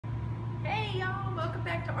Hey y'all, welcome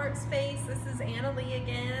back to Art Space. This is Annah Lee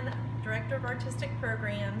again, Director of Artistic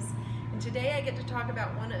Programs, and today I get to talk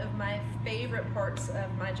about one of my favorite parts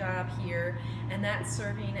of my job here, and that's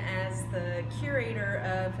serving as the curator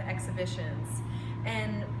of exhibitions.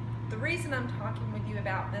 And the reason I'm talking with you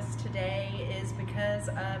about this today is because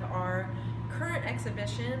of our current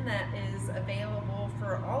exhibition that is available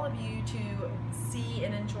for all of you to see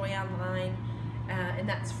and enjoy online, and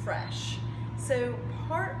that's Fresh. So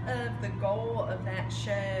part of the goal of that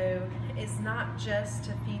show is not just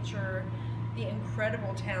to feature the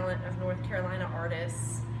incredible talent of North Carolina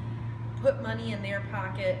artists, put money in their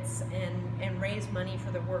pockets and raise money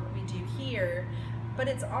for the work we do here, but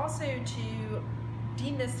it's also to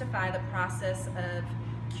demystify the process of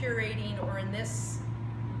curating, or in this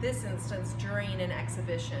instance, during an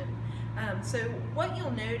exhibition. So what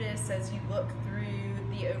you'll notice as you look through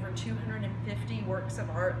the over 250 works of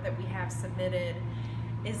art that we have submitted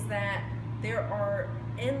is that there are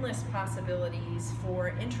endless possibilities for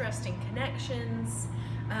interesting connections,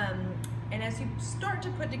 and as you start to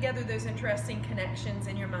put together those interesting connections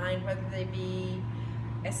in your mind, whether they be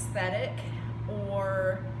aesthetic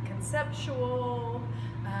or conceptual,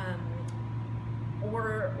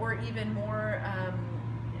 or even more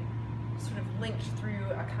sort of linked through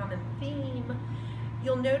a common theme,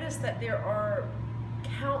 you'll notice that there are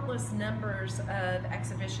countless numbers of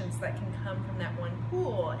exhibitions that can come from that one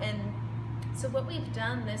pool. And so what we've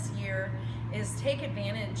done this year is take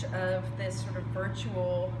advantage of this sort of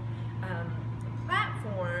virtual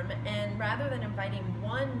platform, and rather than inviting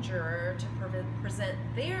one juror to present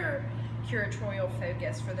their curatorial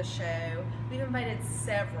focus for the show, we've invited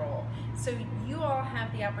several. So you all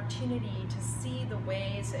have the opportunity to see the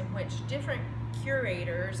ways in which different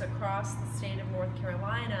curators across the state of North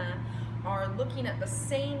Carolina are looking at the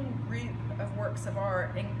same group of works of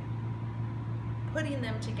art and putting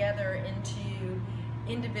them together into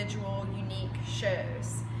individual, unique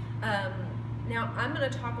shows. Now, I'm going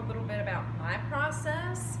to talk a little bit about my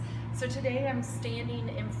process. So today I'm standing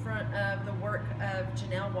in front of the work of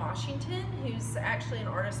Janelle Washington, who's actually an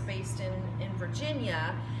artist based in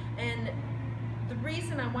Virginia. And the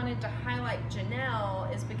reason I wanted to highlight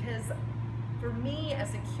Janelle is because for me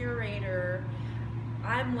as a curator,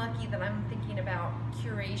 I'm lucky that I'm thinking about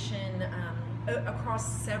curation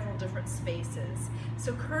across several different spaces.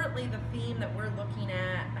 So currently the theme that we're looking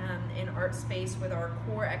at in Art Space with our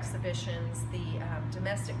core exhibitions, the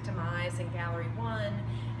Domestic Demise in Gallery 1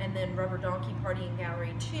 and then Rubber Donkey Party in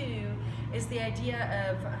Gallery 2, is the idea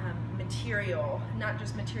of material, not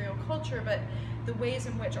just material culture, but the ways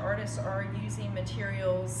in which artists are using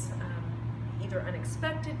materials, either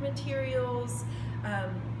unexpected materials,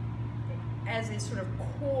 as a sort of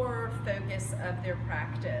core focus of their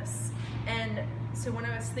practice. And so when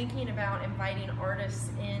I was thinking about inviting artists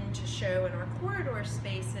in to show in our corridor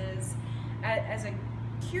spaces, as a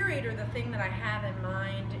curator, the thing that I have in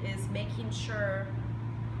mind is making sure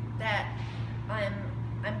that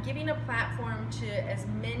I'm giving a platform to as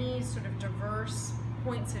many sort of diverse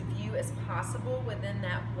points of view as possible within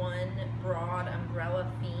that one broad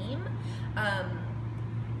umbrella theme.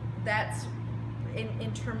 That's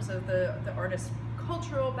in terms of the artist's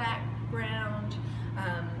cultural background,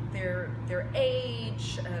 their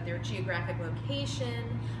age, their geographic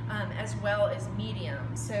location, as well as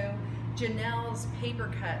medium. So Janelle's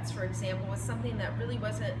paper cuts, for example, was something that really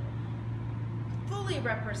wasn't fully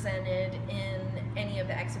represented in any of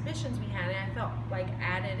the exhibitions we had, and I felt like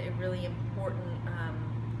added a really important,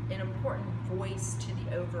 an important voice to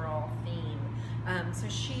the overall theme. So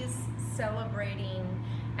she's celebrating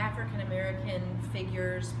African-American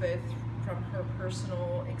figures, both from her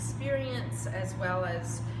personal experience as well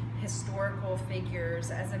as historical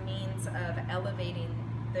figures, as a means of elevating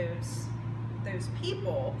those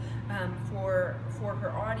people for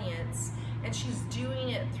her audience. And she's doing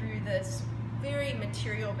it through this very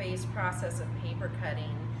material-based process of paper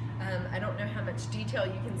cutting. I don't know how much detail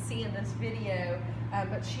you can see in this video,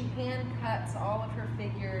 but she hand cuts all of her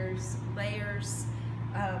figures, layers,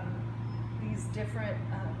 these different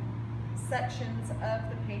sections of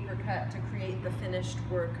the paper cut to create the finished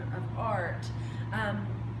work of art.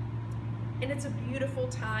 And it's a beautiful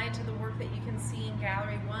tie to the work that you can see in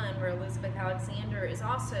Gallery 1, where Elizabeth Alexander is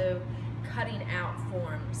also cutting out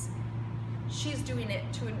forms. She's doing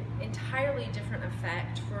it to an entirely different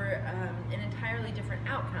effect for an entirely different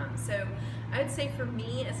outcome. So I would say for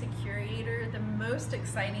me as a curator, the most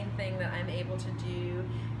exciting thing that I'm able to do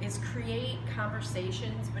is create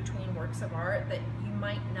conversations between works of art that you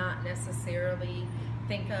might not necessarily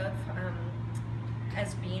think of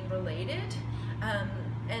as being related.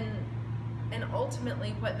 And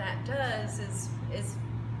ultimately what that does is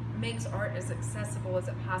makes art as accessible as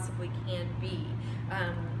it possibly can be.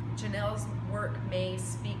 Janelle's work may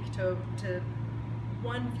speak to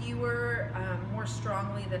one viewer more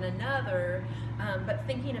strongly than another, but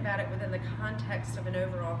thinking about it within the context of an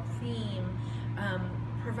overall theme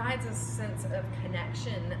provides a sense of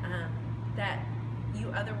connection that you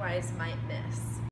otherwise might miss.